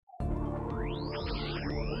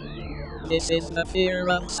This is the fear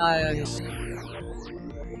of science.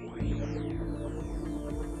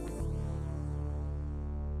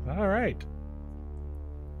 All right.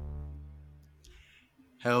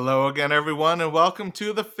 Hello again, everyone, and welcome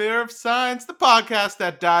to The Fear of Science, the podcast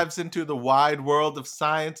that dives into the wide world of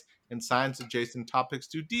science and science-adjacent topics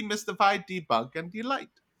to demystify, debunk, and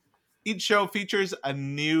delight. Each show features a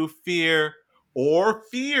new fear or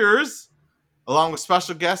fears, along with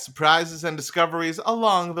special guests, surprises, and discoveries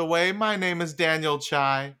along the way. My name is Daniel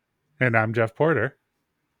Chai. And I'm Jeff Porter.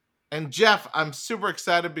 And Jeff, I'm super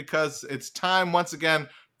excited because it's time once again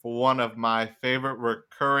for one of my favorite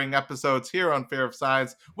recurring episodes here on Fear of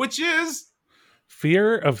Science, which is...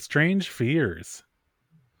 Fear of Strange Fears.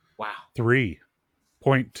 Wow.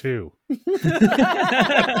 3.2.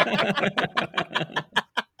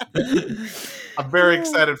 I'm very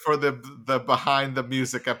excited for the behind the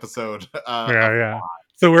music episode. Yeah.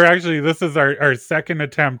 So this is our second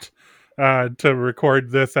attempt to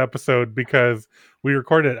record this episode because we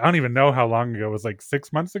recorded, I don't even know how long ago. It was like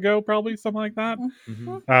 6 months ago, probably something like that.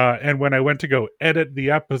 Mm-hmm. And when I went to go edit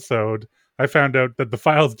the episode, I found out that the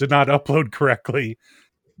files did not upload correctly.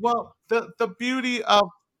 Well, the beauty of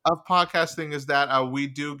podcasting is that we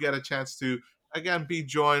do get a chance to, again, be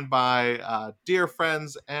joined by dear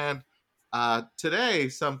friends and today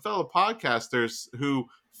some fellow podcasters who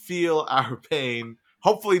feel our pain,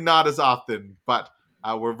 hopefully not as often, but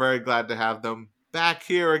we're very glad to have them back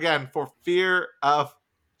here again for Fear of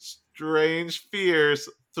Strange Fears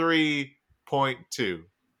 3.2.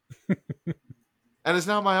 And it's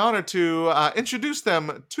now my honor to introduce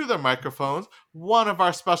them to their microphones. One of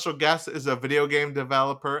our special guests is a video game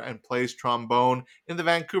developer and plays trombone in the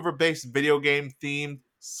Vancouver-based video game-themed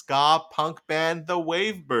ska punk band The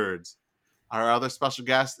Wavebirds. Our other special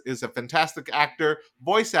guest is a fantastic actor,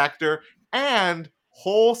 voice actor, and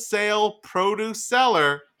wholesale produce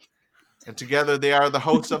seller. And together they are the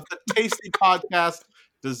hosts of the tasty podcast,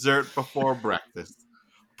 Dessert Before Breakfast.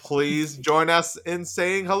 Please join us in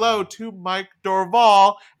saying hello to Mike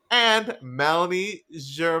Dorval and Melanie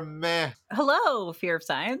Germain. Hello, Fear of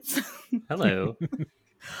Science. Hello.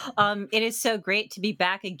 It is so great to be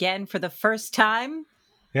back again for the first time.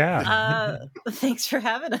 Yeah. Thanks for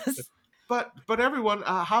having us. But everyone,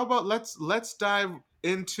 how about let's dive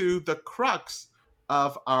into the crux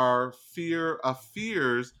of our fear of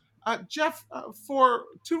fears. Jeff,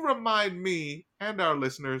 to remind me and our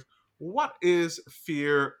listeners, what is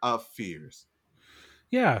Fear of Fears?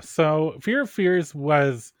 Yeah, so Fear of Fears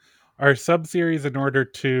was our sub-series in order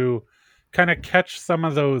to kind of catch some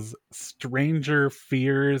of those stranger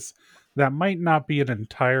fears that might not be an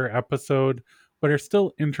entire episode, but are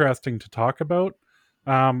still interesting to talk about.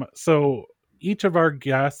 So each of our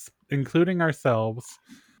guests, including ourselves,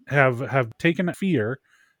 have taken a fear,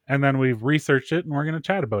 and then we've researched it, and we're going to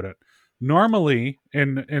chat about it. Normally,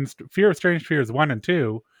 in Fear of Strange Fears 1 and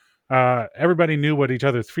 2, everybody knew what each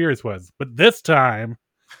other's fears was, but this time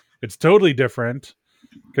it's totally different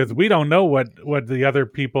because we don't know what the other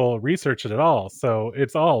people researched at all, so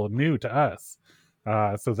it's all new to us.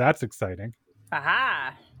 So that's exciting.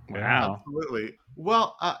 Aha! Wow. Absolutely.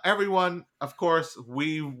 Well, everyone, of course,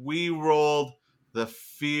 we rolled the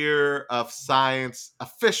Fear of Science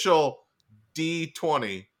official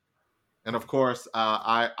D20, and of course,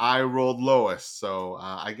 I rolled lowest, so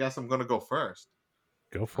I guess I'm going to go first.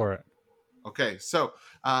 Go for it. Okay, so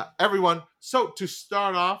everyone, so to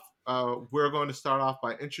start off, we're going to start off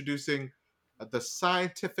by introducing the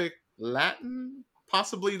scientific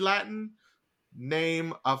possibly Latin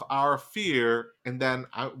name of our fear, and then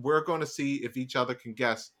we're going to see if each other can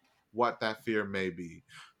guess what that fear may be.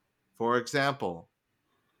 For example,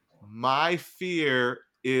 my fear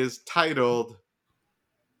is titled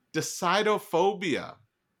Decidophobia.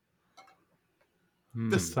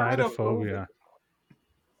 Decidophobia.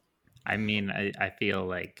 I mean, I feel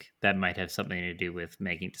like that might have something to do with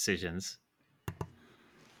making decisions.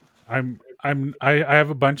 I have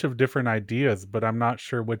a bunch of different ideas, but I'm not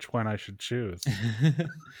sure which one I should choose.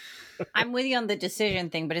 I'm with you on the decision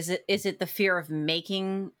thing, but is it the fear of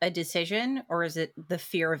making a decision, or is it the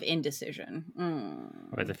fear of indecision?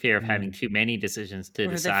 Or the fear of having too many decisions to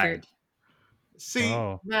decide. See,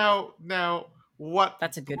 now what?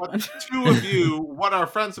 That's a good what one. The two of you, what our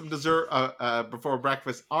friends from Dessert Before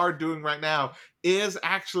Breakfast are doing right now is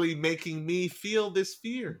actually making me feel this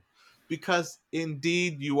fear, because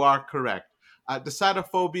indeed you are correct.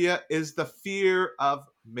 Decidophobia is the fear of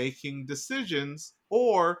making decisions,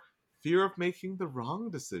 or fear of making the wrong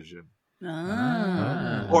decision.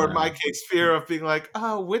 Or in my case, fear of being like,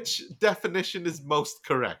 which definition is most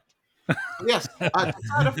correct? Yes,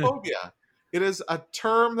 decidophobia It is a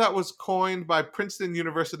term that was coined by Princeton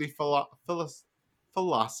University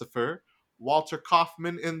philosopher Walter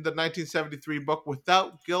Kaufman in the 1973 book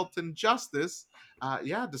Without Guilt and Justice.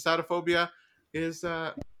 Decidophobia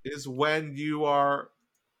is when you are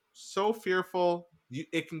so fearful,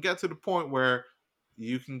 it can get to the point where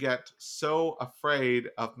you can get so afraid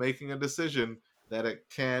of making a decision that it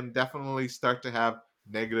can definitely start to have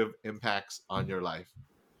negative impacts on your life.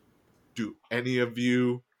 Do any of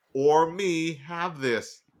you or me have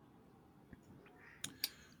this?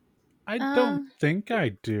 I Uh, don't think I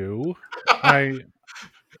do. I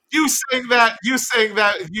You saying that, you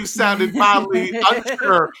sounded mildly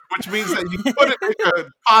unsure, which means that you couldn't make a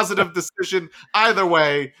positive decision either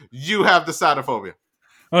way. You have the cytophobia.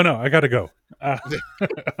 Oh no, I gotta go. I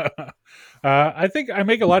think I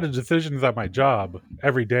make a lot of decisions at my job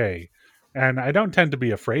every day, and I don't tend to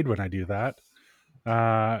be afraid when I do that.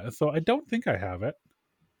 So I don't think I have it.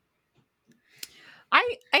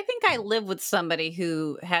 I think I live with somebody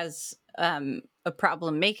who has a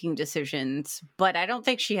problem making decisions, but I don't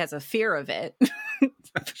think she has a fear of it.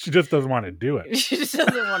 She just doesn't want to do it. She just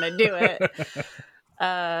doesn't want to do it.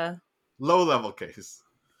 Low level case.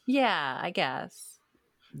 Yeah, I guess.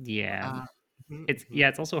 Yeah. Mhm.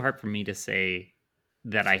 It's also hard for me to say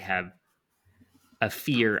that I have a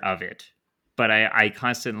fear of it. But I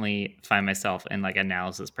constantly find myself in like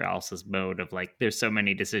analysis paralysis mode of like there's so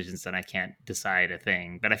many decisions that I can't decide a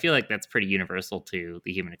thing. But I feel like that's pretty universal to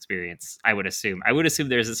the human experience. I would assume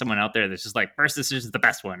there's someone out there that's just like first decision is the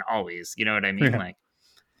best one always. You know what I mean? Yeah. Like,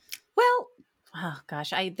 Well, oh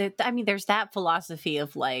gosh, I mean, there's that philosophy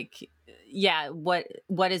of like, yeah, what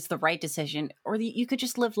is the right decision, or you could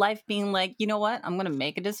just live life being like, you know what, I'm gonna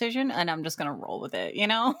make a decision and I'm just gonna roll with it. You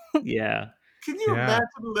know? yeah. Can you Yeah. imagine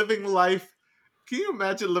living life? Can you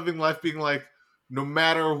imagine living life being like, no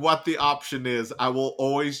matter what the option is, I will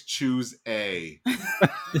always choose A.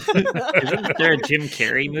 Isn't there a Jim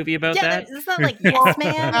Carrey movie about that? It's not like yes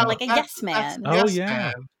man, Now, like a yes man. Oh, yes, yeah.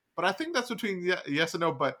 man. But I think that's between yes and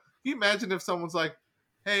no. But can you imagine if someone's like,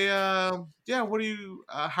 "Hey, yeah, what are you?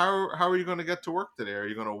 How are you going to get to work today? Are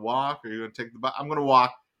you going to walk? Or are you going to take the bus? I'm going to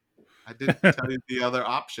walk. I didn't tell you the other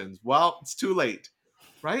options. Well, it's too late,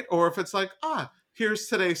 right? Or if it's like, here's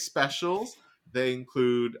today's specials. They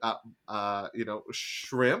include,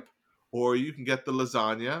 shrimp, or you can get the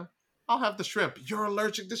lasagna. I'll have the shrimp. You're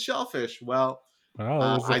allergic to shellfish. Well, Well,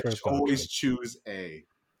 that was the I first always option. choose A.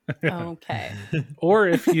 Okay. Or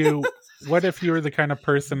what if you were the kind of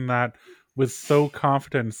person that was so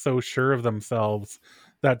confident, so sure of themselves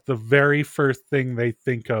that the very first thing they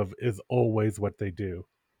think of is always what they do?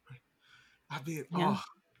 I mean, Yeah.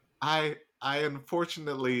 I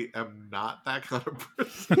unfortunately am not that kind of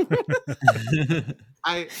person.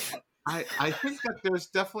 I think that there's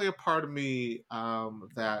definitely a part of me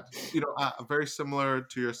that very similar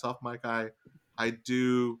to yourself, Mike. I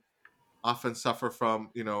do often suffer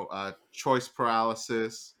from choice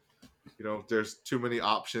paralysis. There's too many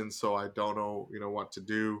options, so I don't know what to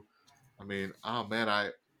do. I mean, oh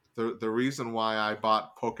man, the reason why I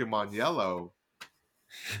bought Pokemon Yellow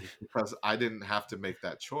is because I didn't have to make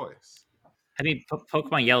that choice. I mean,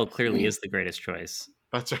 Pokemon Yellow clearly is the greatest choice.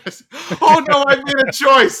 That's right. Oh no, I made a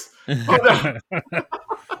choice. Oh no.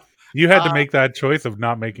 You had to make that choice of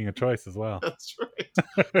not making a choice as well. That's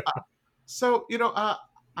right. So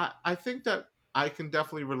I think that I can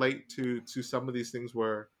definitely relate to some of these things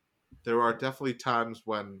where there are definitely times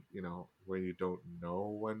when where you don't know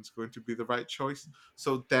when it's going to be the right choice.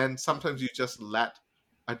 So then sometimes you just let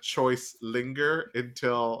a choice linger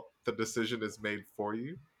until the decision is made for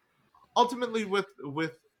you. Ultimately, with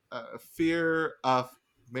fear of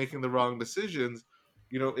making the wrong decisions,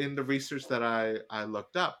 in the research that I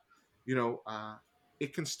looked up, you know, uh,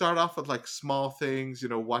 it can start off with like small things,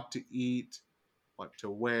 what to eat, what to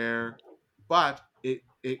wear, but it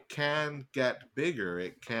can get bigger.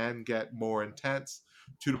 It can get more intense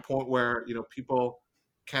to the point where people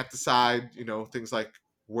can't decide things like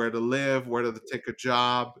where to live, where to take a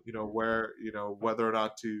job, where whether or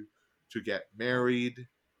not to get married.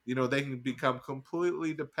 They can become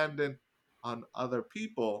completely dependent on other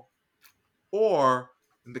people, or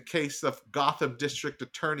in the case of Gotham District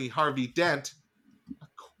Attorney Harvey Dent, a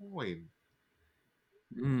coin.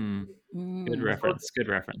 Mm, good Mm, reference. Good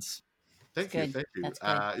reference. it's Thank you, good. thank you. That's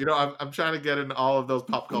good. I'm trying to get in all of those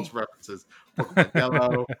pop culture references: Pokemon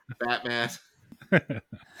Yellow, Batman.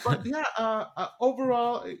 But yeah,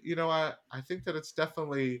 overall, I think that it's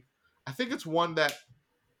definitely, I think it's one that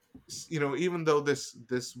even though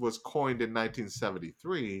this was coined in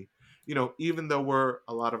 1973, even though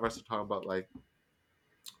a lot of us are talking about like,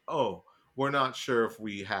 oh, we're not sure if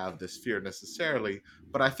we have this fear necessarily,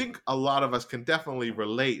 but I think a lot of us can definitely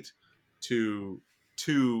relate to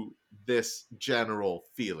this general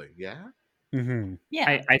feeling. Yeah. Mm-hmm.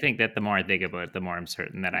 Yeah. I think that the more I think about it, the more I'm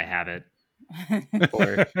certain that I have it.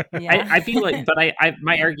 Yeah. I feel like, but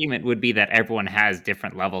my argument would be that everyone has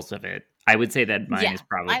different levels of it. I would say that mine Yeah, is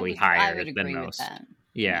probably I higher would than agree with most. that.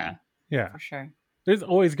 Yeah. Yeah. For sure. There's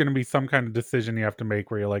always going to be some kind of decision you have to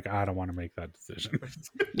make where you're like, I don't want to make that decision.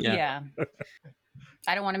 Yeah.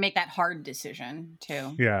 I don't want to make that hard decision,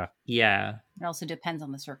 too. Yeah. Yeah. It also depends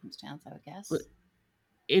on the circumstance, I would guess. But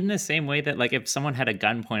in the same way that, like, if someone had a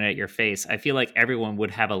gun pointed at your face, I feel like everyone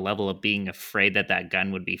would have a level of being afraid that that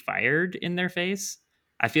gun would be fired in their face.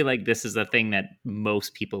 I feel like this is a thing that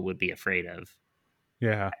most people would be afraid of.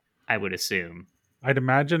 Yeah. I would assume. I'd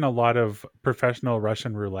imagine a lot of professional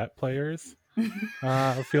Russian roulette players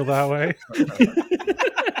feel that way.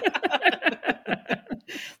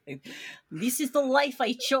 This is the life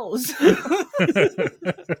I chose.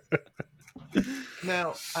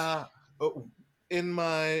 Now, in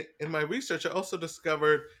my research, I also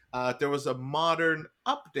discovered there was a modern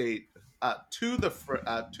update to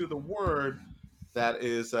the word that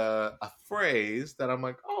is a phrase that I'm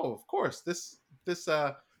like, oh, of course, this.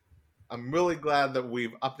 I'm really glad that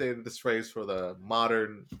we've updated this phrase for the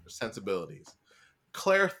modern sensibilities.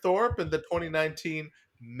 Claire Thorpe in the 2019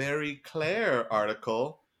 Mary Claire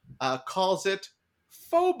article calls it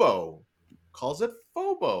phobo.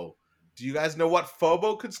 Do you guys know what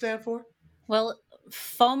phobo could stand for? Well,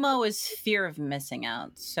 FOMO is fear of missing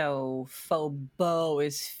out. So phobo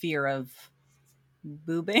is fear of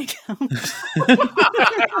boobing.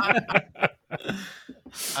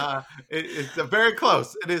 It's very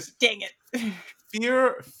close. It is Dang it.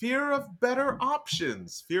 fear of better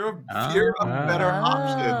options. Fear of better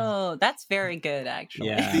options. Oh, that's very good, actually.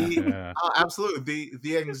 Yeah. Absolutely.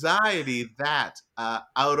 The anxiety that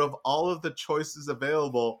out of all of the choices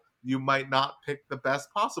available, you might not pick the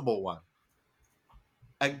best possible one.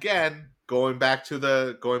 Again, going back to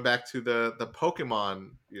the Pokemon,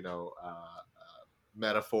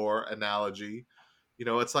 metaphor analogy.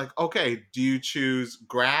 It's like, okay, do you choose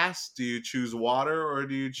grass? Do you choose water? Or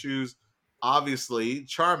do you choose, obviously,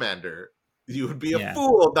 Charmander? You would be a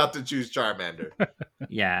fool not to choose Charmander.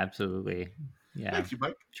 Yeah, absolutely. Yeah. Thank you,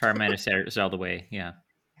 Mike. Charmander is all the way. Yeah.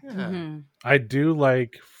 Yeah. Mm-hmm. I do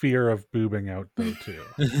like fear of boobing out, though, too.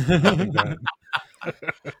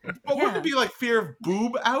 But wouldn't it be like fear of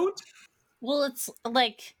boob out? Well, it's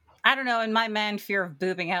like, I don't know. In my mind, fear of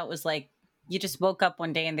boobing out was like, you just woke up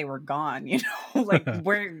one day and they were gone, like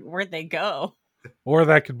where'd they go? Or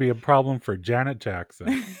that could be a problem for Janet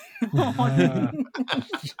Jackson.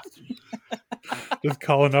 Just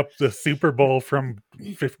calling up the Super Bowl from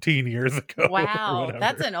 15 years ago. Wow,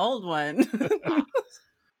 that's an old one.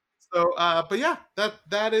 So, but yeah,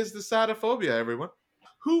 that is the satophobia, everyone.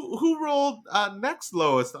 Who rolled next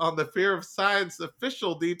lowest on the Fear of Science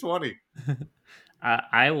official D20?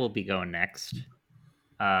 I will be going next.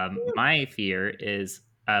 My fear is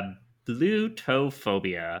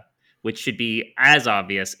blutophobia, which should be as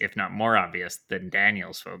obvious, if not more obvious, than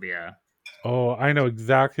Daniel's phobia. Oh, I know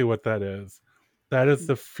exactly what that is. That is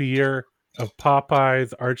the fear of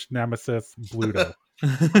Popeye's arch nemesis, Bluto.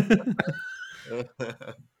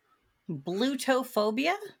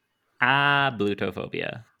 Blutophobia?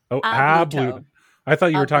 Blutophobia. Oh, Bluto. Bluto. I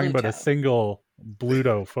thought you were talking about a Bluto. single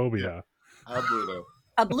Blutophobia. Bluto.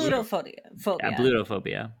 A blutophobia. Yeah,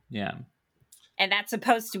 blutophobia. Yeah. And that's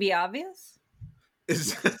supposed to be obvious?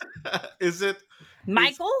 Is it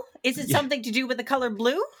Michael? Is it something to do with the color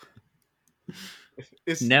blue?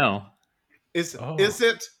 No. Is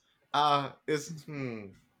it Bluto?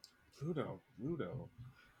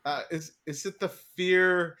 Is it the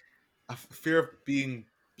fear of being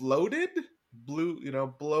bloated?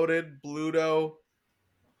 Bloated, Bluto.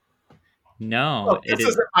 No, This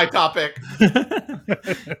isn't my topic.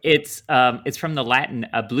 It's from the Latin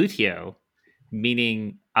ablutio,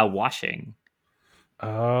 meaning a washing.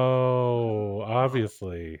 Oh,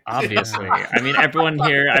 obviously. Obviously. I mean, everyone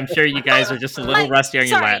here, I'm sure you guys are just a little rusty on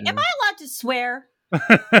your Latin. Am I allowed to swear?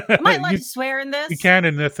 Am I allowed to swear in this? You can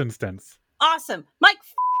in this instance. Awesome. Mike,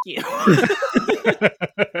 you. That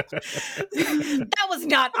was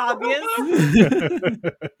not obvious.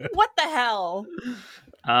 What the hell?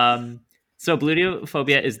 So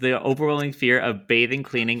blutophobia is the overwhelming fear of bathing,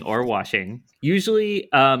 cleaning, or washing. Usually,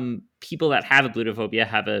 people that have a blutophobia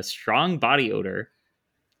have a strong body odor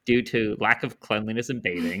due to lack of cleanliness in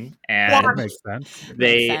bathing, and That makes sense.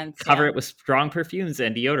 they cover it with strong perfumes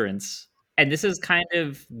and deodorants. And this is kind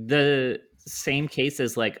of the same case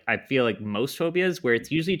as, like, I feel like most phobias, where it's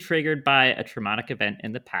usually triggered by a traumatic event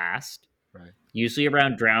in the past. usually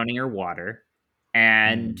around drowning or water,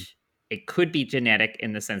 and it could be genetic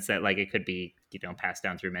in the sense that like it could be passed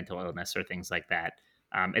down through mental illness or things like that.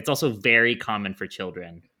 It's also very common for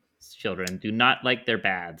children. Children do not like their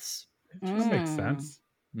baths. That makes sense.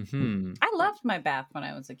 Hmm. I loved my bath when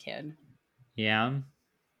I was a kid. Yeah.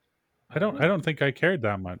 I don't think I cared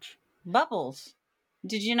that much. Bubbles.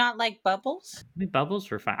 Did you not like bubbles? I mean, bubbles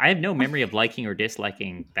were fine. I have no memory of liking or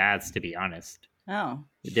disliking baths, to be honest. Oh.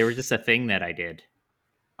 They were just a thing that I did.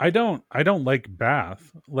 I don't like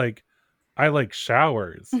bath. Like, I like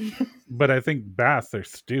showers, but I think baths are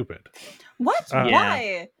stupid. What? Yeah.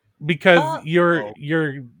 Why? Because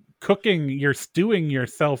you're cooking, you're stewing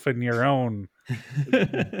yourself in your own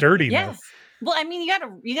dirtiness. Yeah. Well, I mean,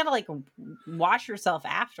 you gotta like wash yourself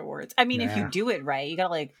afterwards. I mean, if you Yeah. do it right, you gotta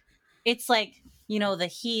like, it's like, the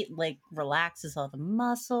heat like relaxes all the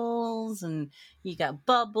muscles, and you got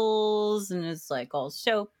bubbles, and it's like all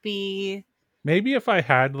soapy. Maybe if I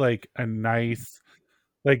had like a nice,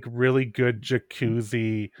 like really good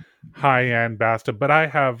jacuzzi, high-end bathtub, but I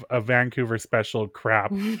have a Vancouver special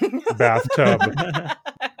crap bathtub.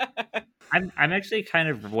 I'm actually kind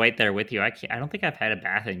of right there with you. I don't think I've had a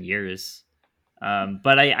bath in years.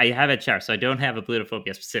 But I have a shower, so I don't have a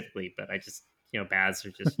blutophobia specifically, but I just, baths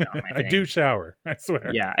are just not my I thing. do shower, I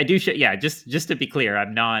swear. Yeah, I do. Yeah, just to be clear,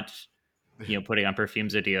 I'm not, putting on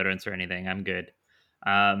perfumes or deodorants or anything. I'm good.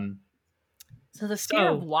 So the fear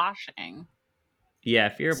of washing. Yeah,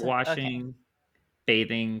 fear of So- washing,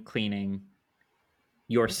 bathing, cleaning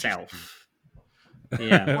yourself.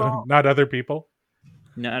 Yeah, Well- Not other people.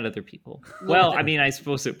 not other people. Well, I mean, I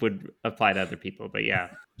suppose it would apply to other people, but yeah.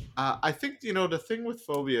 I think the thing with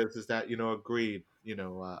phobias is that agreed.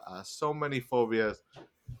 So many phobias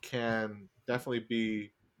can definitely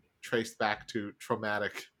be traced back to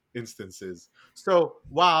traumatic instances. So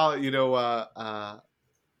while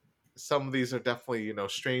some of these are definitely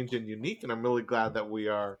strange and unique, and I'm really glad that we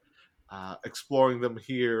are exploring them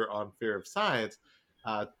here on Fear of Science.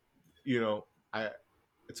 I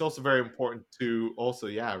it's also very important to also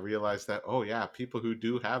realize that people who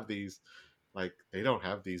do have these, like, they don't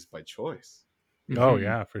have these by choice. Oh Mhm.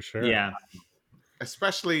 yeah, for sure. Yeah.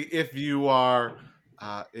 Especially if you are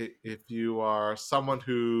someone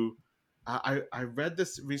who I read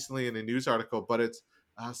this recently in a news article, but it's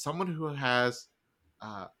someone who has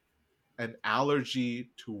an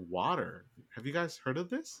allergy to water. Have you guys heard of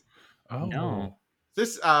this? Oh No.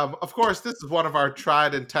 This, of course, this is one of our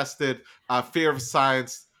tried and tested Fear of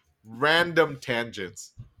Science random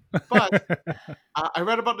tangents. But I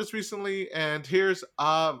read about this recently, and here's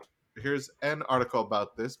an article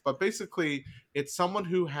about this. But basically, it's someone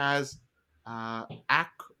who has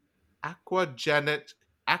aquagenic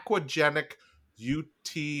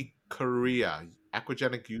urticaria.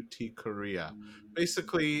 Aquagenic urticaria.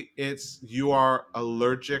 Basically, it's you are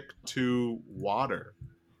allergic to water,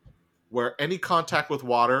 where any contact with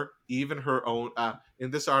water, even her own.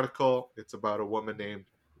 In this article, it's about a woman named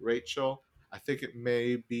Rachel. I think it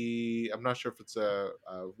may be, I'm not sure if it's a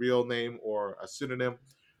real name or a pseudonym,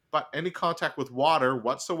 but any contact with water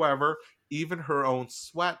whatsoever, even her own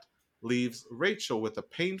sweat, leaves Rachel with a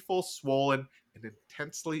painful, swollen, and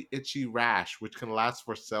intensely itchy rash, which can last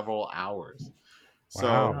for several hours. So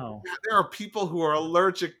Wow. there are people who are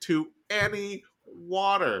allergic to any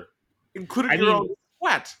water, including I your mean, own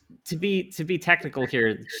sweat. To be technical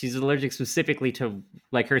here, she's allergic specifically to,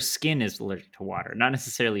 like, her skin is allergic to water, not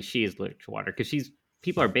necessarily she is allergic to water, because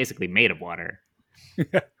people are basically made of water.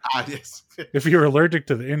 Yes. If you're allergic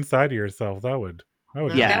to the inside of yourself, that would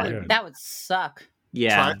Yeah. be good. That would suck.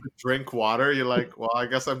 Yeah. Trying to drink water, you're like, well, I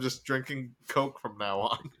guess I'm just drinking Coke from now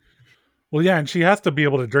on. Well, yeah, and she has to be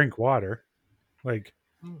able to drink water, like,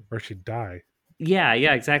 or she'd die. Yeah,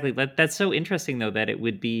 exactly. But that's so interesting, though, that it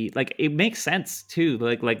would be like, it makes sense too.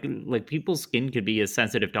 Like people's skin could be as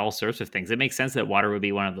sensitive to all sorts of things. It makes sense that water would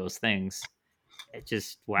be one of those things. It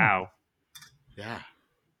just, wow. Yeah.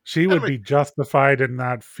 She would be justified in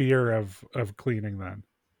that fear of cleaning then.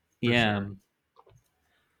 Yeah. Sure.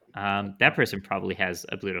 That person probably has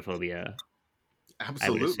a blutophobia, Absolutely. I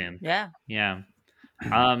would assume. Yeah. Yeah.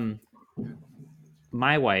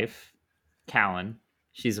 My wife, Callan,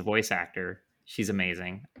 she's a voice actor. She's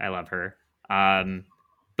amazing. I love her.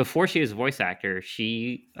 Before she was a voice actor,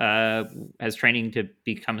 she has training to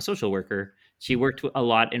become a social worker. She worked a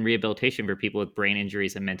lot in rehabilitation for people with brain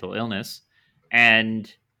injuries and mental illness.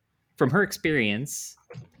 And from her experience,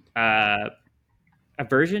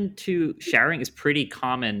 aversion to showering is pretty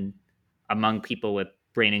common among people with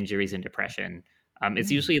brain injuries and depression.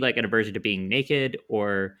 It's usually like an aversion to being naked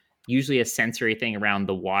or usually a sensory thing around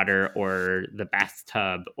the water or the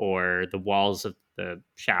bathtub or the walls of the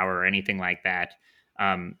shower or anything like that.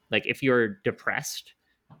 Like if you're depressed,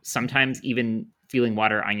 sometimes even feeling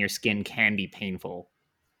water on your skin can be painful.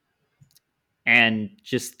 And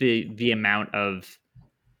just the amount of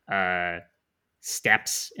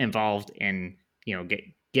steps involved in,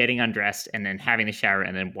 getting undressed and then having the shower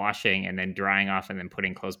and then washing and then drying off and then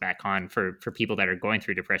putting clothes back on for people that are going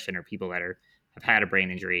through depression or people that have had a brain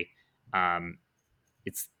injury.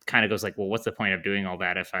 It's kind of goes like, well, what's the point of doing all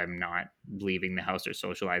that if I'm not leaving the house or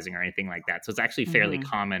socializing or anything like that? So it's actually fairly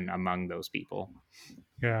common among those people.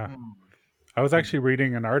 Yeah. I was actually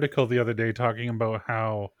reading an article the other day talking about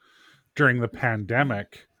how during the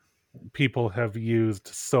pandemic, people have used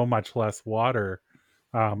so much less water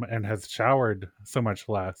and has showered so much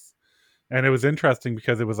less. And it was interesting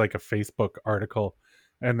because it was like a Facebook article,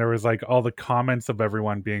 and there was like all the comments of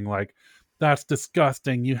everyone being like, that's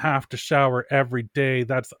disgusting, you have to shower every day,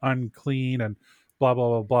 that's unclean, and blah blah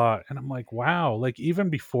blah blah. And I'm like, wow, like even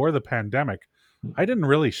before the pandemic, I didn't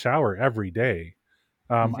really shower every day.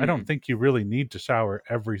 I don't think you really need to shower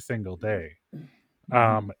every single day.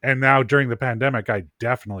 And now during the pandemic, I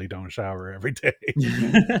definitely don't shower every day.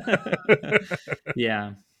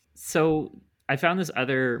 Yeah. So I found this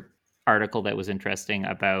other article that was interesting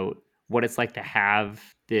about what it's like to have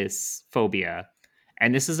this phobia.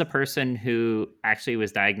 And this is a person who actually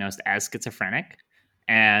was diagnosed as schizophrenic,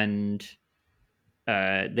 and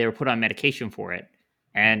they were put on medication for it.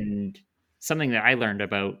 And something that I learned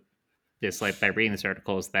about this, like by reading this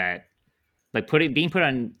article, is that like being put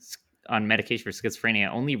on medication for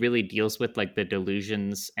schizophrenia only really deals with like the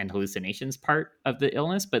delusions and hallucinations part of the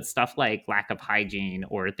illness, but stuff like lack of hygiene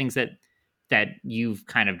or things that you've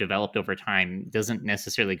kind of developed over time doesn't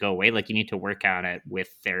necessarily go away. Like you need to work out it with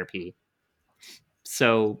therapy.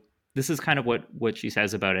 So this is kind of what she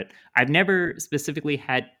says about it. I've never specifically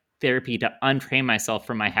had therapy to untrain myself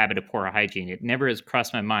from my habit of poor hygiene. It never has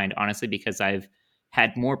crossed my mind, honestly, because I've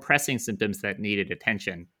had more pressing symptoms that needed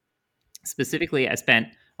attention. Specifically, I spent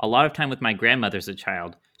a lot of time with my grandmother as a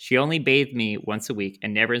child. She only bathed me once a week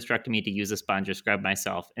and never instructed me to use a sponge or scrub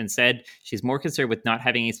myself. Instead, she's more concerned with not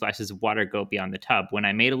having any splashes of water go beyond the tub. When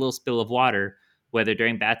I made a little spill of water, whether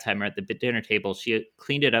during bath time or at the dinner table, she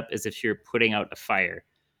cleaned it up as if she were putting out a fire.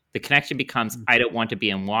 The connection becomes, I don't want to be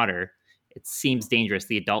in water. It seems dangerous.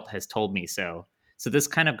 The adult has told me so. So this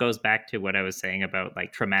kind of goes back to what I was saying about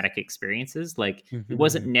like traumatic experiences. Like it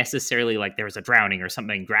wasn't necessarily like there was a drowning or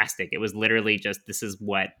something drastic. It was literally just, this is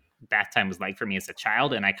what bath time was like for me as a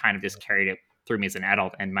child. And I kind of just carried it through me as an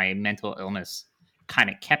adult, and my mental illness kind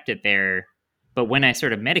of kept it there. But when I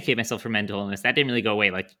sort of medicate myself for mental illness, that didn't really go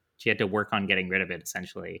away. Like she had to work on getting rid of it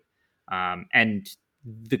essentially. And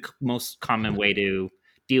the most common way to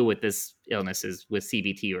deal with this illness is with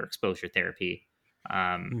CBT or exposure therapy.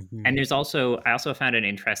 And I also found an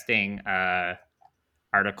interesting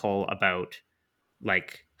article about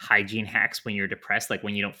like hygiene hacks when you're depressed, like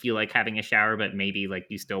when you don't feel like having a shower, but maybe like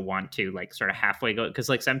you still want to like sort of halfway go. Cause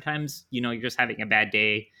like sometimes, you're just having a bad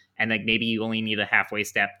day and like maybe you only need a halfway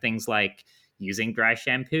step. Things like using dry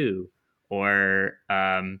shampoo or,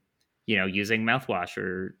 using mouthwash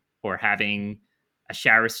or having a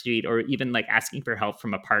shower sheet, or even like asking for help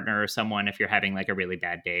from a partner or someone if you're having like a really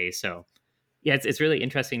bad day. So yeah, it's really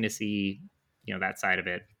interesting to see, that side of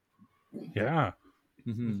it. Yeah.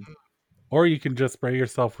 Mm-hmm. Or you can just spray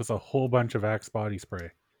yourself with a whole bunch of Axe body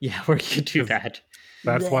spray. Yeah, or you could do that.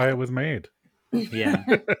 That's why it was made. Yeah.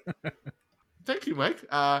 Thank you, Mike.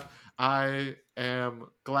 I am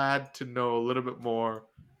glad to know a little bit more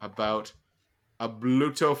about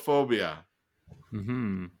ablutophobia.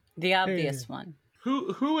 Mm-hmm. The obvious one.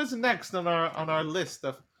 Who is next on our list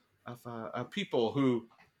of people who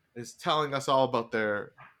is telling us all about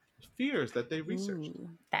their fears that they researched? Ooh,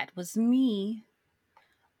 that was me.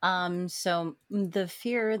 So the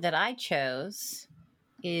fear that I chose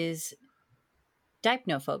is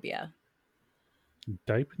dipnophobia.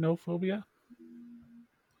 Dipnophobia?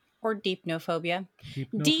 Or deipnophobia.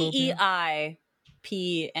 Deipnophobia?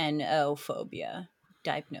 DEIPNO phobia.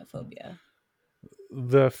 Dipnophobia.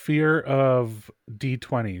 The fear of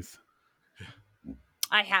D20s.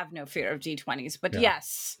 I have no fear of D20s, but Yeah.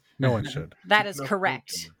 Yes. No one should. That is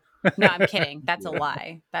correct. No, I'm kidding. That's a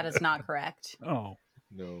lie. That is not correct. Oh.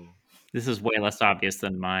 No. This is way less obvious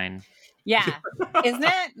than mine. Yeah. Isn't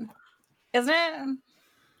it? Isn't it?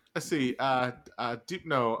 Let's see.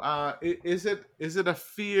 Deepno. Is it a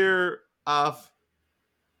fear of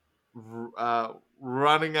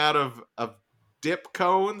running out of dip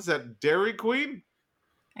cones at Dairy Queen?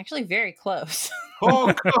 Actually, very close.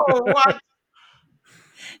 Oh, what?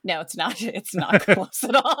 No, it's not. It's not close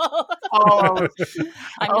at all. Oh, I'm Oh, just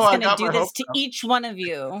I going to got do my this hopes to up. each one of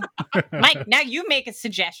you. Mike, now you make a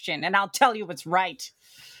suggestion and I'll tell you what's right.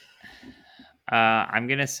 I'm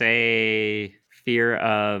gonna say fear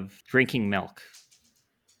of drinking milk.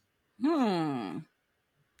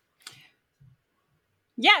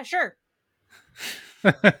 Yeah, sure.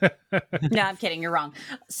 No, I'm kidding. You're wrong.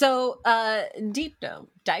 So, dipno.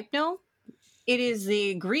 It is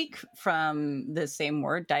the Greek from the same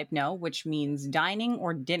word, dipno, which means dining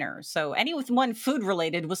or dinner. So, any with one food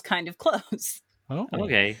related was kind of close. Oh,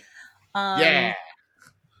 Okay. Yeah.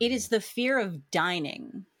 It is the fear of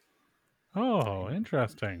dining. Oh,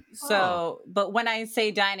 interesting. So, but when I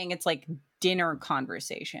say dining, it's like dinner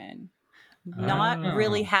conversation. Not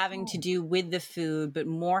really Oh. having to do with the food, but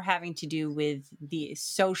more having to do with the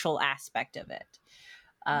social aspect of it.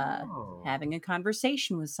 Oh. Having a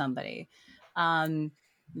conversation with somebody.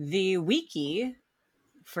 The wiki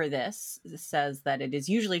for this says that it is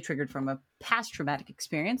usually triggered from a past traumatic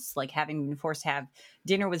experience, like having been forced to have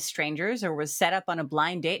dinner with strangers, or was set up on a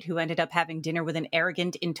blind date who ended up having dinner with an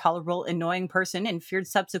arrogant, intolerable, annoying person and feared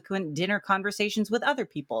subsequent dinner conversations with other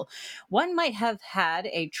people. One might have had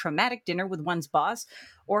a traumatic dinner with one's boss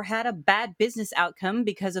or had a bad business outcome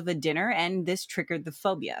because of a dinner, and this triggered the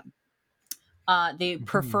phobia. They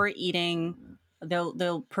prefer eating.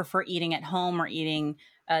 They'll prefer eating at home or eating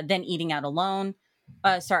than eating out alone.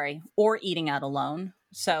 Or eating out alone.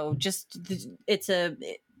 So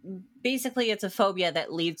basically it's a phobia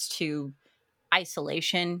that leads to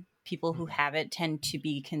isolation. People who have it tend to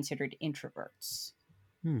be considered introverts.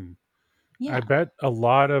 Hmm. Yeah. I bet a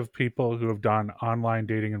lot of people who have done online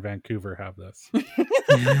dating in Vancouver have this.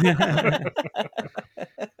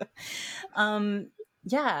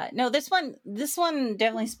 Yeah, no, this one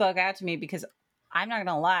definitely spoke out to me because I'm not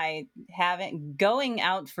gonna lie, going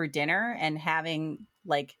out for dinner and having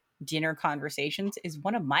like dinner conversations is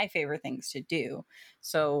one of my favorite things to do.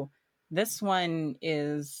 So this one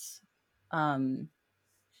is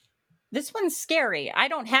this one's scary. I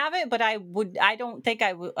don't have it, but I don't think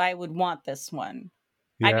I would want this one.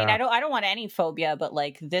 I mean, Yeah. I don't want any phobia, but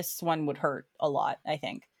like this one would hurt a lot, I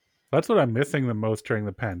think. That's what I'm missing the most during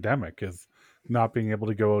the pandemic is not being able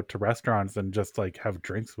to go out to restaurants and just like have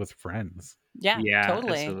drinks with friends. Yeah, Yeah,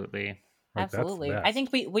 totally. absolutely. Like that's the Absolutely. I best.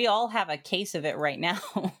 think we all have a case of it right now.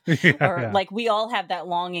 Yeah, Or yeah. like we all have that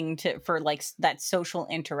longing for like that social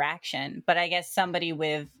interaction. But I guess somebody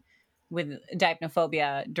with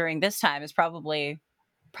dipnophobia during this time is probably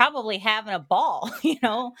having a ball,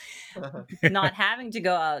 not having to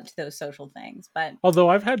go out to those social things. But Although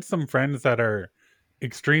I've had some friends that are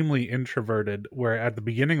extremely introverted where at the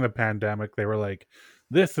beginning of the pandemic they were like,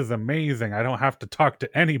 this is amazing. I don't have to talk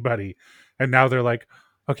to anybody. And now they're like,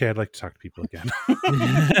 okay, I'd like to talk to people again.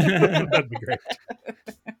 That'd be great.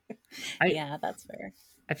 yeah, that's fair.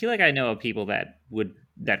 I feel like I know of people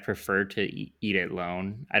that prefer to eat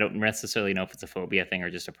alone. I don't necessarily know if it's a phobia thing or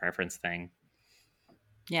just a preference thing.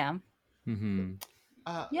 Yeah. Mm-hmm.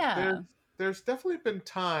 Yeah. There's definitely been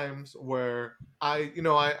times where I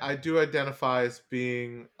do identify as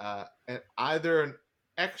being either an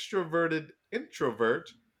extroverted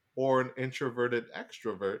introvert or an introverted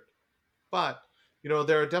extrovert. But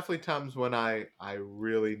there are definitely times when I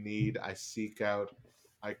really I seek out,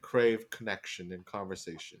 I crave connection and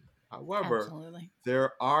conversation. However, Absolutely.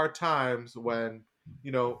 there are times when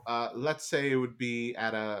let's say it would be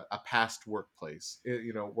at a past workplace,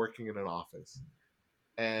 working in an office,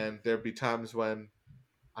 and there'd be times when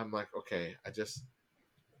I'm like, okay, I just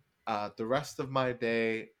the rest of my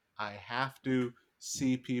day, I have to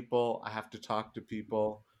see people, I have to talk to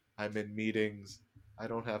people, I'm in meetings, I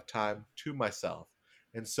don't have time to myself.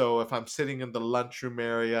 And so if I'm sitting in the lunchroom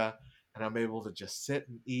area and I'm able to just sit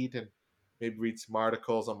and eat and maybe read some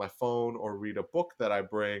articles on my phone or read a book that I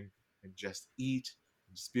bring and just eat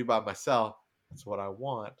and just be by myself, that's what I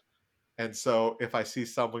want. And so if I see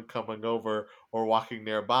someone coming over or walking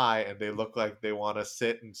nearby and they look like they want to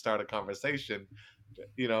sit and start a conversation,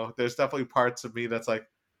 there's definitely parts of me that's like,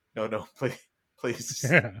 no, please, please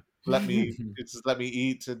Yeah. let me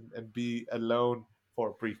eat and be alone for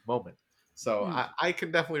a brief moment. So I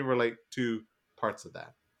can definitely relate to parts of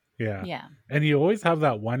that. Yeah. Yeah. And you always have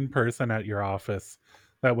that one person at your office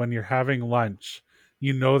that when you're having lunch,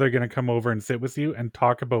 you know they're going to come over and sit with you and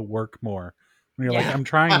talk about work more. And you're like, Yeah. I'm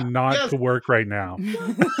trying not Yes. to work right now.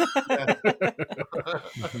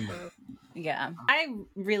 Yeah. I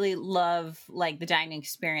really love like the dining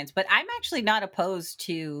experience, but I'm actually not opposed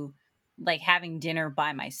to like having dinner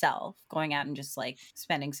by myself, going out and just like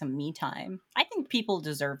spending some me time. I think people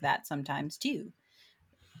deserve that sometimes too.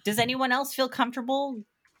 Does anyone else feel comfortable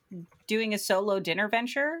doing a solo dinner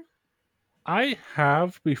venture? I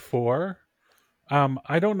have before.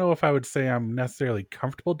 I don't know if I would say I'm necessarily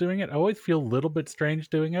comfortable doing it. I always feel a little bit strange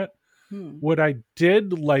doing it. What I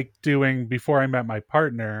did like doing before I met my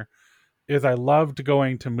partner is I loved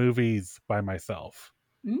going to movies by myself.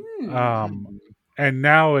 And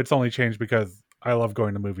now it's only changed because I love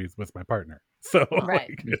going to movies with my partner. So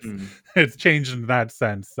Right. like, it's changed in that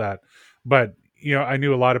sense but you know, I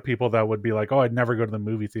knew a lot of people that would be like, oh, I'd never go to the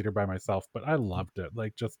movie theater by myself, but I loved it.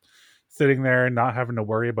 Like just sitting there and not having to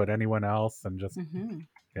worry about anyone else and just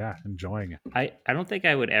yeah, enjoying it. I don't think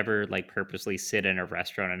I would ever like purposely sit in a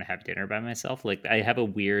restaurant and have dinner by myself. Like I have a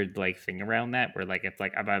weird like thing around that where like if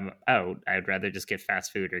I'm out, I'd rather just get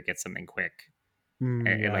fast food or get something quick.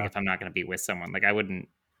 Like if I'm not going to be with someone, like I wouldn't,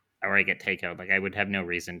 or I get takeout. Like I would have no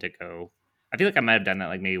reason to go. I feel like I might have done that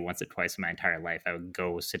like maybe once or twice in my entire life. I would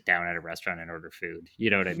go sit down at a restaurant and order food. You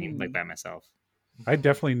know what I mean? Like by myself. I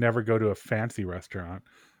definitely never go to a fancy restaurant.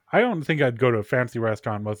 I don't think I'd go to a fancy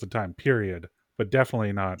restaurant most of the time, period. But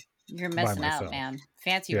definitely not. You're missing out, man.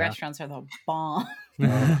 Fancy restaurants are the bomb.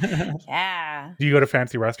 Yeah. Do you go to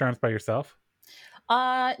fancy restaurants by yourself?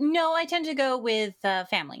 No, I tend to go with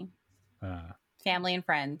family. Family and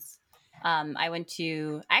friends. I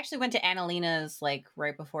actually went to Annalina's like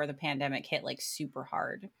right before the pandemic hit like super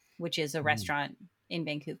hard, which is a restaurant in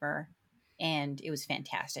Vancouver, and it was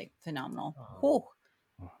fantastic, phenomenal. Oh,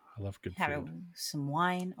 I love good food. Some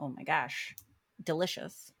wine. Oh my gosh,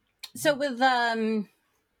 delicious. Mm-hmm. So with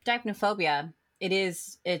dipnophobia,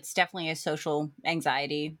 it's definitely a social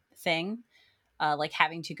anxiety thing. Like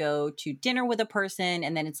having to go to dinner with a person,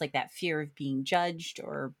 and then it's like that fear of being judged,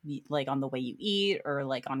 or like on the way you eat, or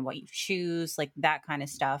like on what you choose, like that kind of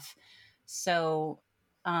stuff. So,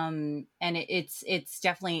 and it's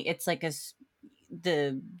definitely, it's like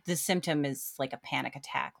the symptom is like a panic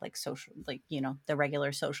attack, like social, like, you know, the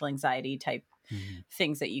regular social anxiety type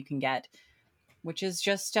things that you can get, which is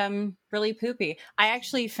just really poopy. I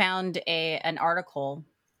actually found an article,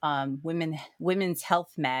 Women's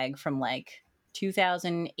Health Mag from like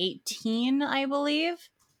 2018, I believe.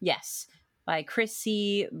 Yes, by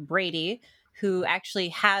Chrissy Brady, who actually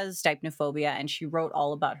has dipnophobia, and she wrote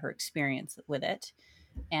all about her experience with it.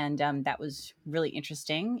 And that was really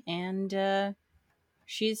interesting. And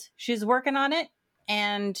she's working on it.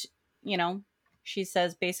 And, you know, she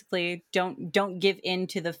says basically don't give in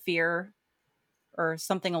to the fear, or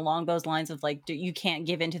something along those lines of like, you can't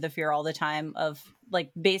give in to the fear all the time of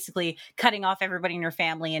like basically cutting off everybody in your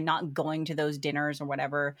family and not going to those dinners or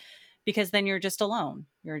whatever, because then you're just alone.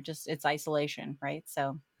 It's isolation, right?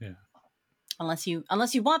 So yeah, unless you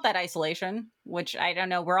want that isolation, which I don't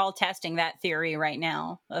know, we're all testing that theory right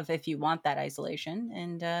now of if you want that isolation.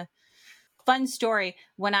 And fun story,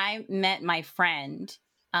 when I met my friend,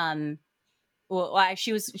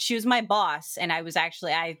 she was my boss, and I was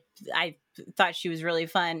actually, I thought she was really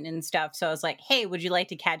fun and stuff. So I was like, hey, would you like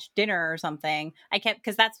to catch dinner or something?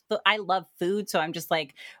 Because I love food. So I'm just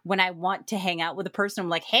like, when I want to hang out with a person, I'm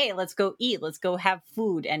like, hey, let's go eat, let's go have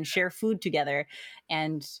food and share food together.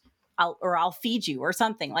 And I'll feed you or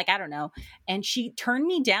something, like, I don't know. And she turned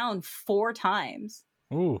me down 4 times.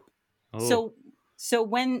 Ooh. Oh. So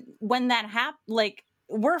when that happened, like,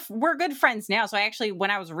 we're good friends now. So I actually, when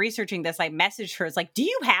I was researching this, I messaged her. It's like, do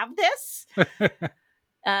you have this?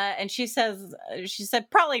 And she said,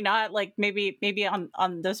 probably not, like maybe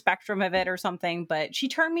on the spectrum of it or something, but she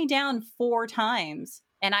turned me down 4 times,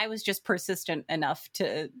 and I was just persistent enough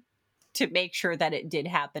to make sure that it did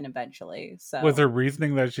happen eventually. So was her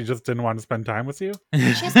reasoning that she just didn't want to spend time with you?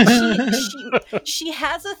 She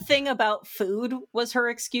has a thing about food, was her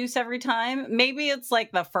excuse every time. Maybe it's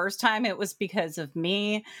like the first time it was because of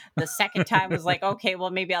me. The second time was like, okay,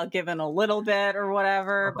 well, maybe I'll give in a little bit or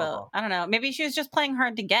whatever. But I don't know. Maybe she was just playing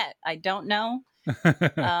hard to get. I don't know.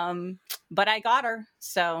 But I got her.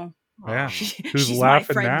 So yeah, she's my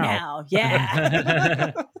friend now.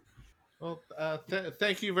 Yeah. Well,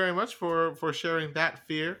 thank you very much for sharing that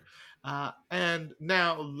fear. And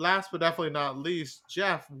now, last but definitely not least,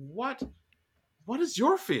 Jeff, what is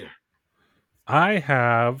your fear? I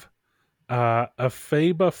have a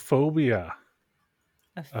phabophobia.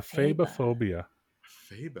 A phabophobia.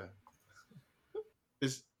 Phaba.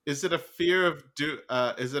 Is it a fear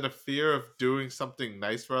of doing something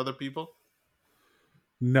nice for other people?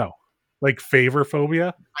 No, like favor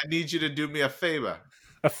phobia. I need you to do me a favor.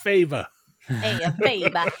 A favor. Hey, a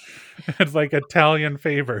favor. It's like Italian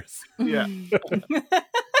favors. Yeah.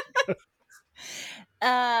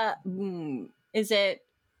 Is it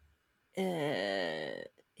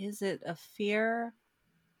a fear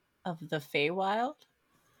of the Feywild?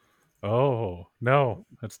 Oh no,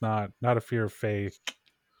 it's not a fear of Fae.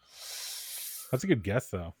 That's a good guess,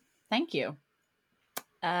 though. Thank you.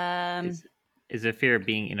 Is a fear of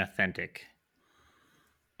being inauthentic?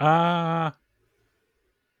 A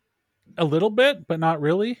little bit, but not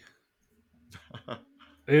really.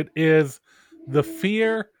 It is the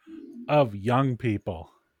fear of young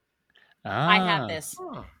people. I have this.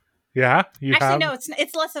 Yeah, you Actually, have no,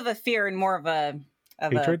 it's less of a fear and more of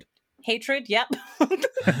hatred. Hatred. Yep.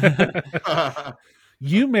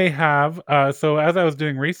 You may have. So as I was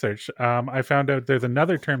doing research, I found out there's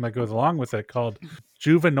another term that goes along with it called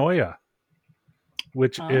juvenoia,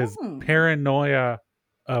 which is paranoia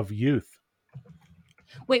of youth.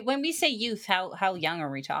 Wait, when we say youth, how young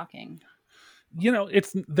are we talking?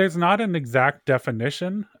 There's not an exact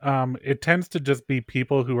definition. It tends to just be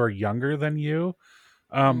people who are younger than you.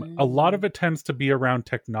 A lot of it tends to be around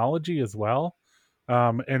technology as well,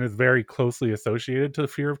 and is very closely associated to the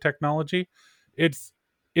fear of technology. It's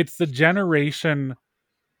the generation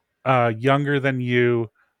younger than you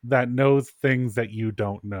that knows things that you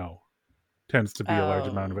don't know. Tends to be a large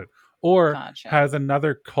amount of it, or gotcha. has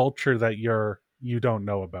another culture that you don't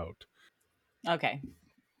know about. Okay.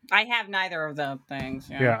 I have neither of those things.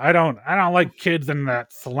 Yeah, I don't like kids and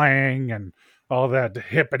that slang and all that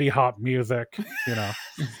hippity hop music,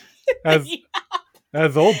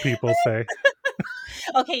 as old people say.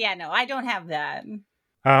 Okay, yeah, no, I don't have that.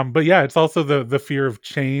 But yeah, it's also the fear of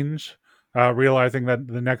change, realizing that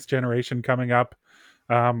the next generation coming up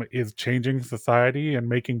is changing society and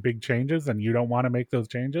making big changes, and you don't want to make those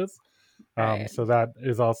changes. Right. So that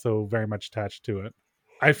is also very much attached to it.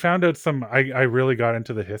 I found out I really got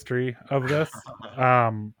into the history of this.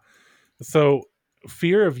 So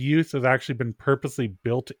fear of youth has actually been purposely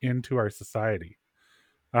built into our society.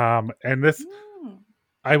 And this,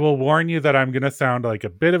 I will warn you that I'm going to sound like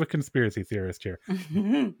a bit of a conspiracy theorist here.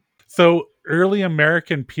 So early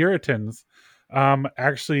American Puritans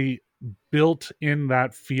actually built in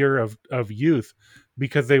that fear of youth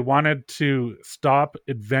because they wanted to stop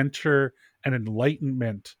adventure and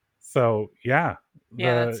enlightenment. So yeah,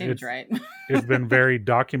 that seems right. It's been very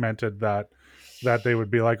documented that they would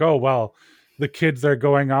be like, oh well, the kids are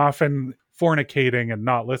going off and fornicating and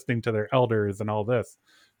not listening to their elders and all this.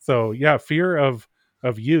 So yeah, fear of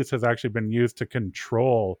youth has actually been used to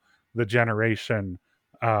control the generation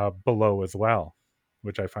below as well,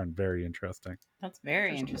 which I find very interesting. That's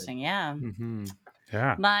very interesting. Yeah. Mm-hmm.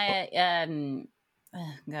 Yeah. My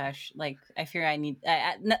gosh, like I fear I need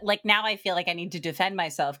like now I feel like I need to defend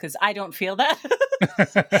myself because I don't feel that.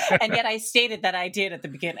 And yet I stated that I did at the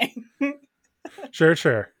beginning. Sure.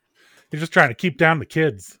 You're just trying to keep down the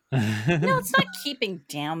kids. No, it's not keeping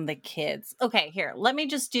down the kids. Okay, here. Let me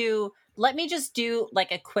just do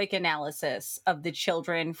like a quick analysis of the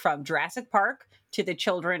children from Jurassic Park to the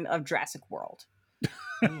children of Jurassic World.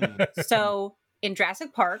 So, in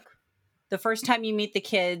Jurassic Park, the first time you meet the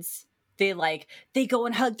kids, they go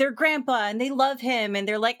and hug their grandpa and they love him and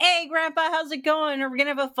they're like, "Hey grandpa, how's it going? Are we going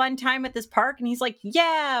to have a fun time at this park?" And he's like,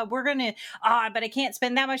 "Yeah, we're going to but I can't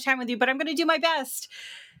spend that much time with you, but I'm going to do my best."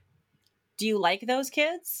 Do you like those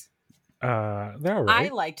kids? They're all right. I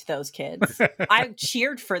liked those kids. I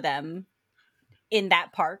cheered for them in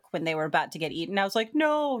that park when they were about to get eaten. I was like,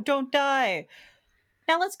 "No, don't die."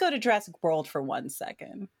 Now let's go to Jurassic World for 1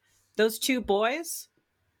 second. Those two boys,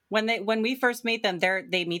 when we first meet them,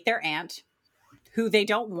 they meet their aunt, who they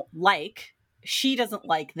don't like. She doesn't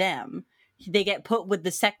like them. They get put with the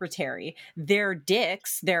secretary. They're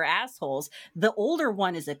dicks. They're assholes. The older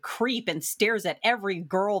one is a creep and stares at every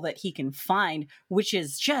girl that he can find, which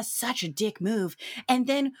is just such a dick move. And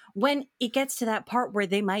then when it gets to that part where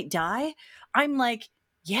they might die, I'm like,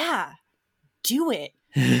 yeah, do it.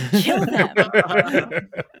 Kill them.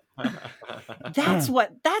 That's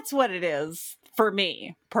what it is for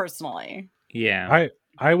me personally. Yeah.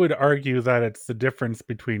 I would argue that it's the difference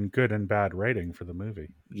between good and bad writing for the movie.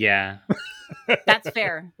 Yeah. That's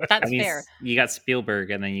fair. That's fair. You got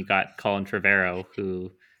Spielberg and then you got Colin Trevorrow,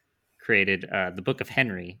 who created The Book of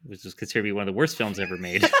Henry, which is considered to be one of the worst films ever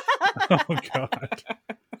made. Oh God.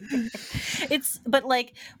 But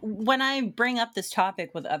like when I bring up this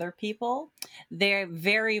topic with other people, they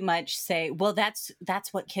very much say, well, that's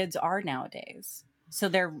what kids are nowadays. So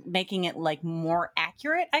they're making it like more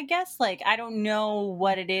accurate, I guess. Like, I don't know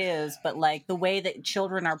what it is, but like the way that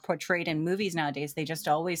children are portrayed in movies nowadays, they just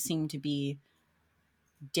always seem to be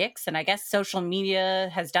dicks. And I guess social media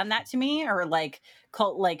has done that to me, or like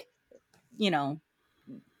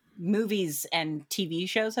movies and TV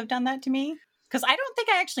shows have done that to me. Because I don't think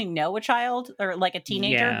I actually know a child or like a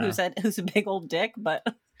teenager who's a big old dick, but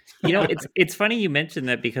it's funny you mentioned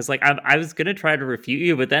that because like I was gonna try to refute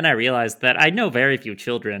you, but then I realized that I know very few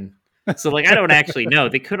children So like I don't actually know.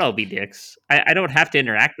 They could all be dicks. I don't have to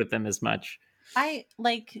interact with them as much. I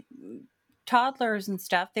like toddlers and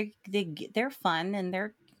stuff. They're fun and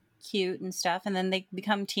they're cute and stuff, and then they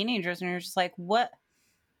become teenagers, and you're just like, what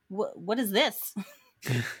is this?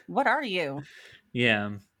 What are you?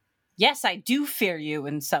 Yeah. Yes, I do fear you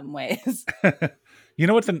in some ways. You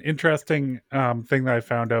know what's an interesting thing that I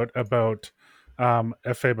found out about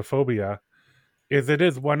ephemophobia is it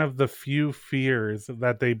is one of the few fears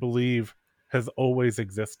that they believe has always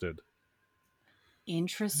existed.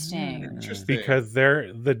 Interesting. Interesting. Because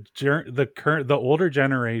the older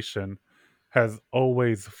generation has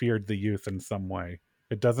always feared the youth in some way.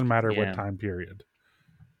 It doesn't matter what Yeah. time period.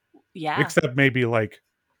 Yeah. Except maybe like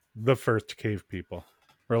the first cave people.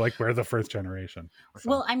 Or like we're the first generation. So.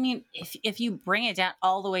 Well, I mean, if you bring it down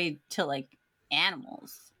all the way to like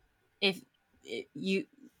animals, if you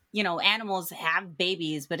know, animals have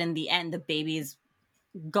babies, but in the end the babies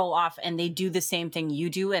go off and they do the same thing you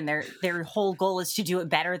do, and their whole goal is to do it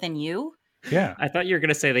better than you. Yeah. I thought you were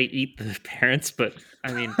gonna say they eat the parents, but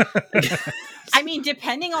I mean I mean,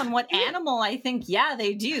 depending on what animal, I think, yeah,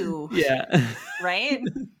 they do. yeah. Right?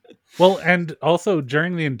 Well, and also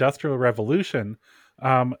during the Industrial Revolution,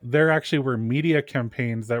 there actually were media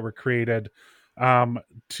campaigns that were created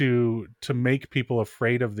to make people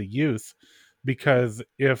afraid of the youth, because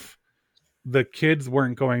if the kids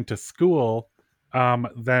weren't going to school,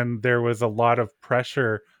 then there was a lot of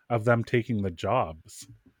pressure of them taking the jobs.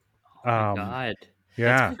 My God.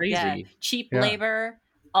 Yeah. That's crazy. Yeah. Cheap Yeah. labor,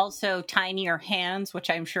 also tinier hands, which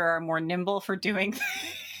I'm sure are more nimble for doing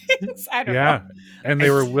things. I don't know. And they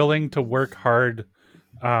were willing to work hard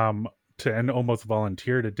and almost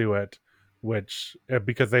volunteer to do it, which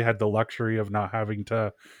because they had the luxury of not having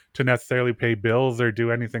to necessarily pay bills or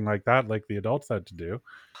do anything like that like the adults had to do.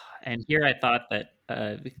 And here I thought that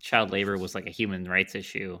child labor was like a human rights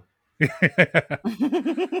issue.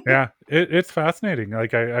 Yeah, it's fascinating.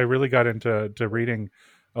 Like I really got into reading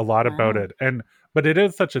a lot about Wow. it, but it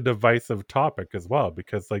is such a divisive topic as well,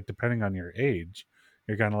 because like depending on your age,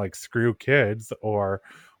 you're kind of like screw kids or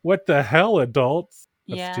what the hell adults.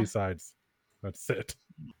 That's Yeah. two sides. That's it.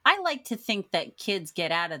 I like to think that kids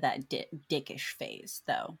get out of that dickish phase,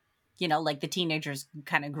 though. You know, like the teenagers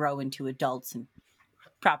kind of grow into adults and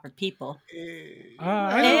proper people.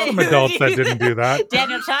 I know some adults that didn't do that.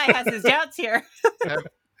 Daniel Chai has his doubts here.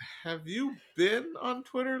 Have you been on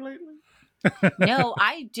Twitter lately? No,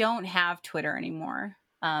 I don't have Twitter anymore.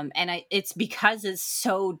 And it's because it's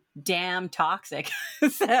so damn toxic.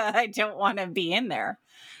 So I don't want to be in there,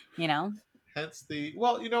 you know? Hence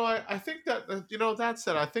I think that, that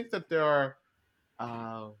said, I think that there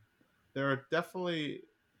are definitely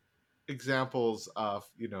examples of,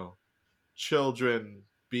 children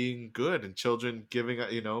being good and children giving,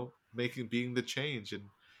 being the change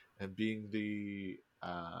and being the,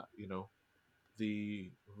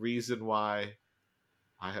 the reason why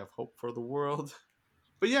I have hope for the world.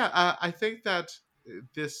 But yeah, I think that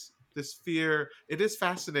this fear, it is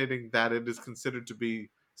fascinating that it is considered to be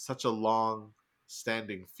such a long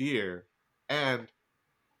standing fear, and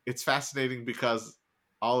it's fascinating because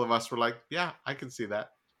all of us were like, yeah, I can see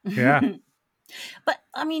that. Yeah. But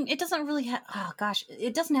I mean, it doesn't really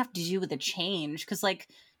it doesn't have to do with a change, because like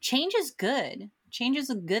change is good. Change is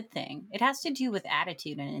a good thing. It has to do with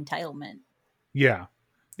attitude and entitlement. Yeah.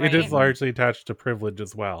 Right? It is largely attached to privilege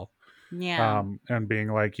as well. Yeah. And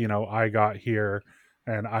being like, I got here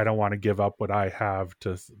and I don't want to give up what I have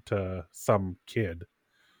to some kid.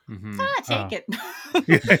 Mm-hmm. Take it.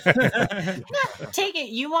 Take it.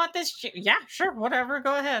 You want this? Yeah, sure. Whatever.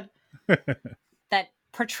 Go ahead. That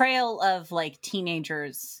portrayal of like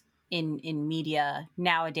teenagers in media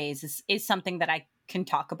nowadays is something that I can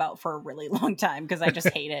talk about for a really long time, because I just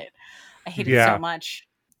hate it. I hate it so much.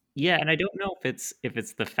 Yeah, and I don't know if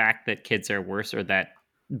it's the fact that kids are worse or that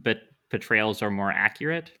portrayals are more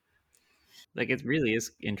accurate. Like it really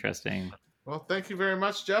is interesting. Well, thank you very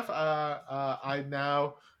much, Jeff. I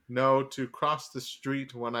now know to cross the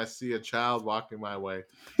street when I see a child walking my way.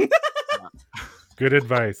 Good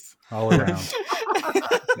advice all around.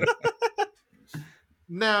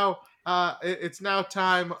 Now, it's now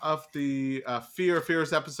time of the Fear of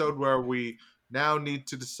Fears episode, where we now need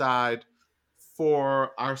to decide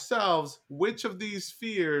for ourselves which of these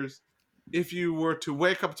fears, if you were to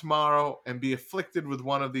wake up tomorrow and be afflicted with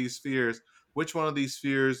one of these fears, which one of these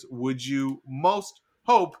fears would you most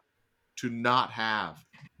hope to not have?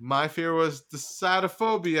 My fear was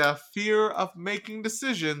decidophobia, fear of making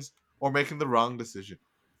decisions or making the wrong decision.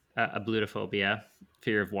 Ablutophobia,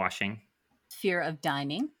 fear of washing. Fear of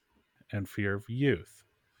dining. And fear of youth.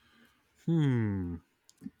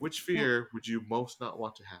 Which fear would you most not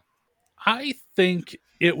want to have? I think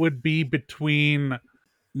it would be between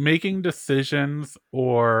making decisions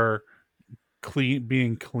or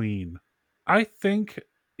being clean. I think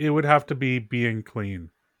it would have to be being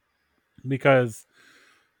clean because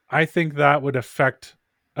I think that would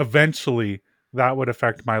eventually that would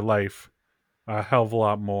affect my life a hell of a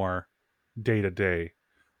lot more day to day.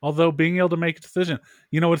 Although being able to make a decision,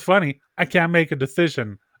 what's funny? I can't make a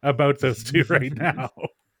decision about those two right now.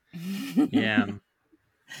 Yeah.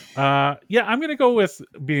 Yeah, I'm gonna go with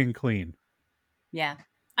being clean. Yeah.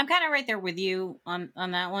 I'm kind of right there with you on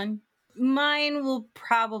that one. Mine will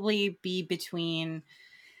probably be between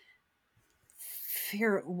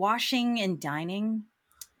fear washing and dining.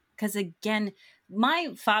 Because again,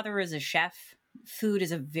 my father is a chef. Food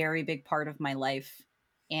is a very big part of my life.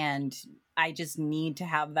 And I just need to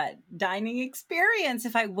have that dining experience.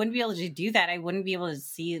 If I wouldn't be able to do that, I wouldn't be able to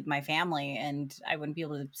see my family and I wouldn't be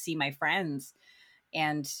able to see my friends.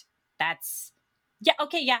 And that's yeah,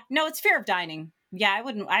 okay, yeah. No, it's fear of dining. Yeah, I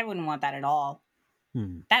wouldn't want that at all.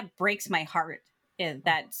 That breaks my heart.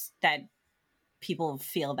 That people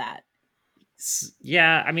feel that.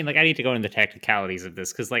 Yeah, I mean, like, I need to go into the technicalities of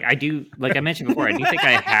this because, like, I do, like I mentioned before, I do think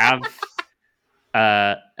I have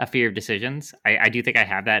a fear of decisions. I do think I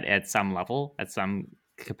have that at some level, at some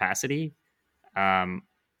capacity. But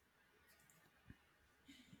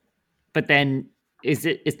then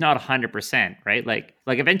it's not 100%, right? Like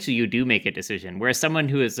eventually you do make a decision. Whereas someone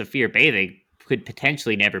who has a fear of bathing could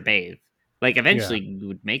potentially never bathe. Like eventually Yeah. you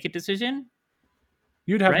would make a decision,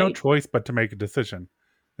 You'd have no right? choice but to make a decision.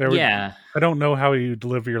 Yeah. I don't know how you'd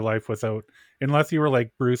live your life without, unless you were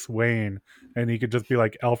like Bruce Wayne and you could just be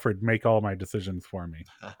like, Alfred, make all my decisions for me.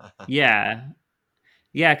 Yeah.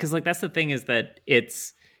 Yeah, because like that's the thing is that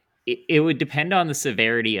it would depend on the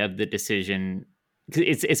severity of the decision. 'Cause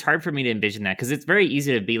it's hard for me to envision that because it's very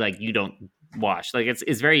easy to be like you don't wash. Like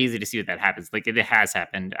it's very easy to see what that happens. Like it has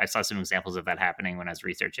happened. I saw some examples of that happening when I was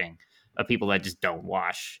researching of people that just don't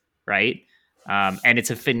wash, right? And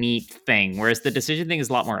it's a finite thing, whereas the decision thing is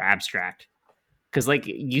a lot more abstract because like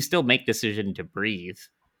you still make decision to breathe,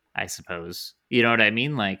 I suppose. You know what I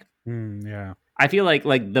mean? Like Yeah. I feel like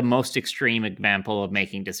the most extreme example of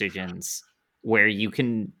making decisions where you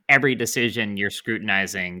can every decision you're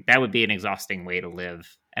scrutinizing, that would be an exhausting way to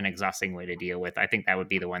live, an exhausting way to deal with. I think that would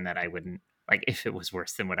be the one that I wouldn't like if it was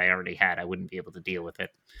worse than what I already had, I wouldn't be able to deal with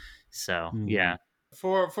it. So yeah.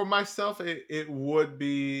 For myself, it would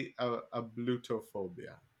be a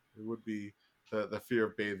blutophobia. It would be the fear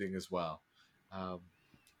of bathing as well. Um,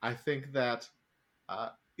 I think that uh,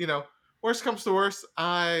 you know, worst comes to worst,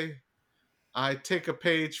 I take a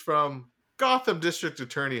page from Gotham District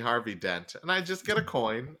Attorney Harvey Dent, and I just get a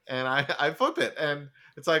coin and I flip it, and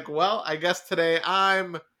it's like, well, I guess today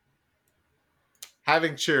I'm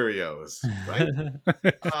having Cheerios, right?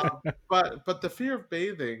 But the fear of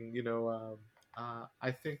bathing,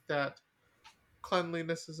 I think that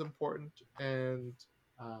cleanliness is important, and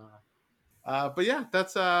but yeah,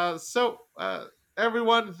 that's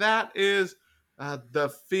everyone. That is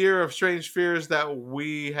the fear of strange fears that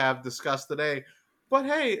we have discussed today. But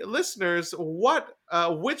hey, listeners,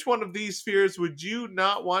 which one of these fears would you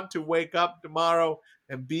not want to wake up tomorrow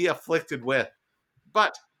and be afflicted with?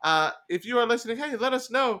 But if you are listening, hey, let us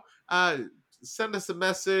know. Send us a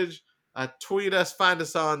message, tweet us, find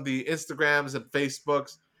us on the Instagrams and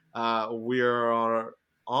Facebooks. We are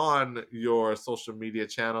on your social media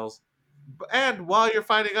channels. And while you're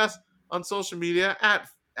finding us on social media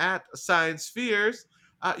at Science Fears,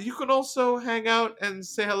 you can also hang out and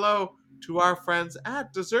say hello to our friends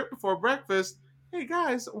at Dessert Before Breakfast. Hey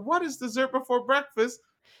guys, what is Dessert Before Breakfast?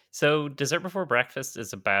 So Dessert Before Breakfast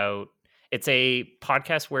is about it's a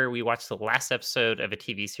podcast where we watch the last episode of a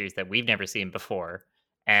TV series that we've never seen before.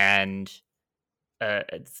 And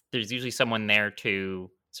there's usually someone there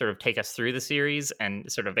to sort of take us through the series and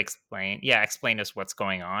sort of explain us what's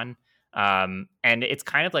going on. And it's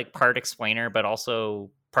kind of like part explainer, but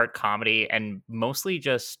also part comedy and mostly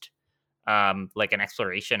just like an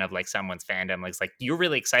exploration of like someone's fandom. Like, it's like, you're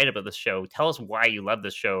really excited about this show. Tell us why you love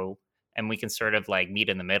this show. And we can sort of like meet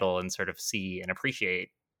in the middle and sort of see and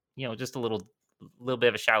appreciate, just a little bit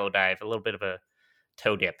of a shallow dive, a little bit of a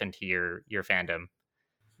toe dip into your fandom.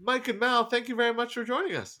 Mike and Mel, thank you very much for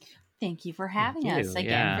joining us. Thank you for Thank having you, us again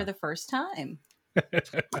yeah. for the first time.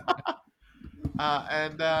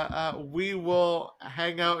 And we will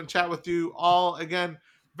hang out and chat with you all again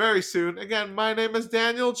very soon. Again, my name is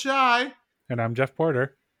Daniel Chai. And I'm Jeff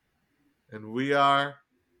Porter. And we are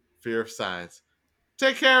Fear of Science.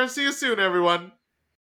 Take care and see you soon, everyone.